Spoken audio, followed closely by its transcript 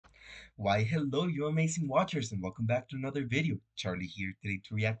Why, hello, you amazing watchers, and welcome back to another video. Charlie here today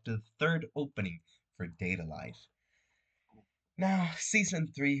to react to the third opening for Data Life. Now, season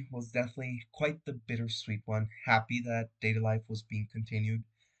 3 was definitely quite the bittersweet one. Happy that Data Life was being continued.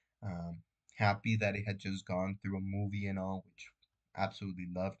 Um, Happy that it had just gone through a movie and all, which absolutely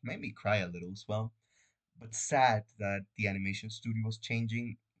loved. Made me cry a little as well. But sad that the animation studio was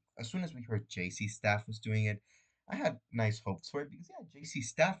changing. As soon as we heard JC Staff was doing it, I had nice hopes for it because yeah, JC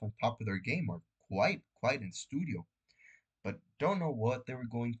Staff on top of their game are quite in studio. But don't know what they were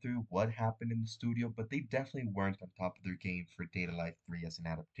going through, what happened in the studio, but they definitely weren't on top of their game for Data Life 3 as an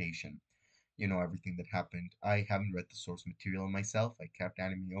adaptation. You know everything that happened. I haven't read the source material myself. I kept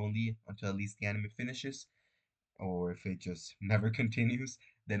anime only until at least the anime finishes, or if it just never continues,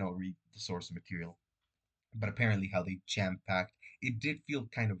 then I'll read the source material. But apparently how they jam-packed, it did feel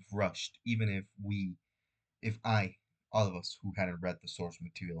kind of rushed, even if I, all of us who hadn't read the source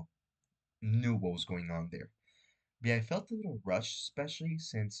material, knew what was going on there. But yeah, I felt a little rushed, especially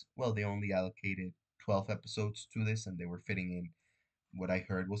since, well, they only allocated 12 episodes to this and they were fitting in what I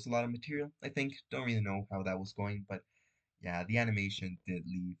heard was a lot of material, I think. Don't really know how that was going, but yeah, the animation did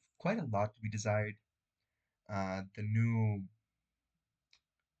leave quite a lot to be desired. Uh, the new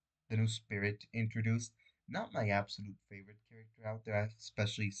the new spirit introduced. Not my absolute favorite character out there,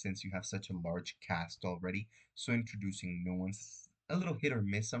 especially since you have such a large cast already. So introducing new ones is a little hit or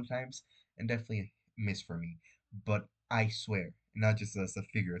miss sometimes, and definitely a miss for me. But I swear, not just as a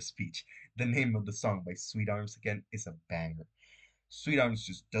figure of speech, the name of the song by Sweet Arms again is a banger. Sweet Arms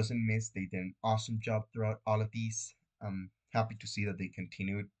just doesn't miss. They did an awesome job throughout all of these. I'm happy to see that they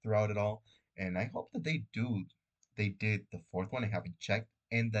continued throughout it all, and I hope that they do. They did the fourth one. I haven't checked,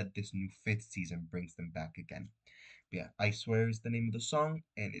 and that this new fifth season brings them back again. But yeah, I swear is the name of the song,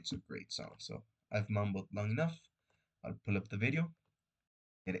 and it's a great song. So I've mumbled long enough. I'll pull up the video.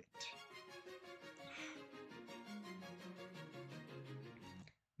 Hit it.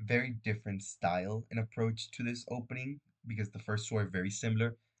 Very different style and approach to this opening because the first two are very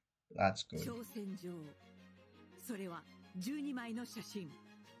similar. That's good. それは12枚の写真。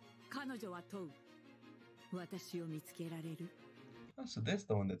彼女は問う。私を見つけられる? Oh, so this is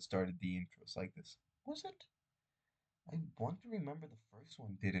the one that started the intros like this. Was it? I want to remember the first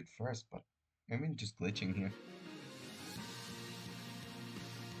one did it first, but maybe I'm just glitching here.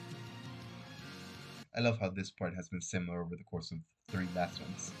 I love how this part has been similar over the course of the three last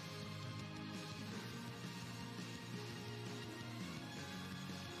ones.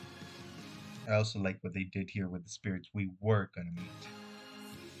 I also like what they did here with the spirits we were gonna meet.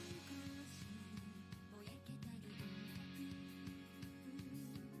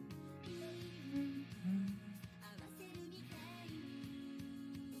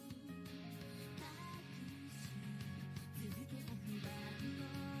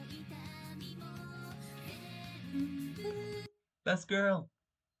 Best girl!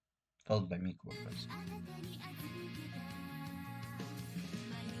 Followed by Miku, of course.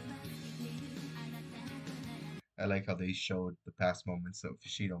 I like how they showed the past moments of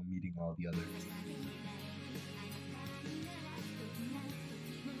Shido meeting all the others.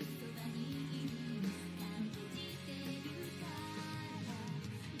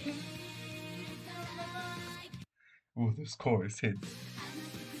 Ooh, this chorus hits.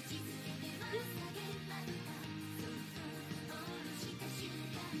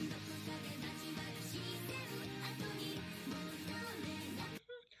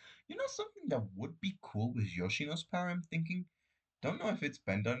 You know something that would be cool with Yoshino's power, I'm thinking? Don't know if it's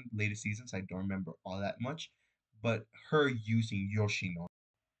been done later seasons, I don't remember all that much, but her using Yoshino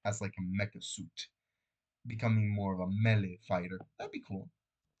as like a mecha suit, becoming more of a melee fighter. That'd be cool.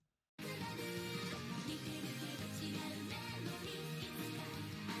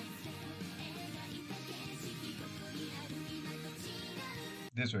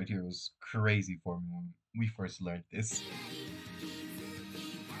 This right here was crazy for me when we first learned this.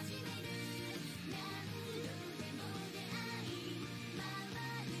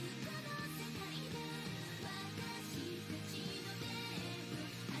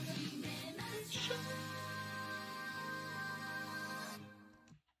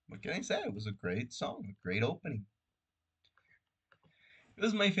 What can I say? It was a great song, a great opening. It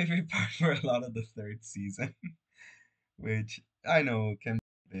was my favorite part for a lot of the third season, which I know can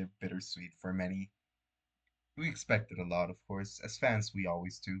be a bit bittersweet for many. We expected a lot, of course. As fans, we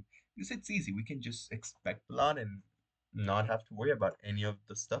always do. Because it's easy. We can just expect a lot and not have to worry about any of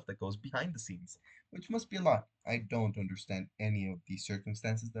the stuff that goes behind the scenes, which must be a lot. I don't understand any of the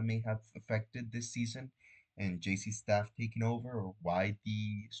circumstances that may have affected this season and JC staff taking over or why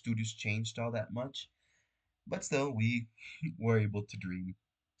the studios changed all that much. But still, we were able to dream.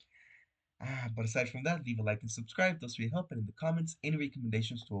 But aside from that, leave a like and subscribe. Those will help. And in the comments, any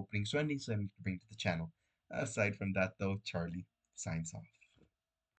recommendations to openings or endings I need to bring to the channel. Aside from that, though, Charlie signs off.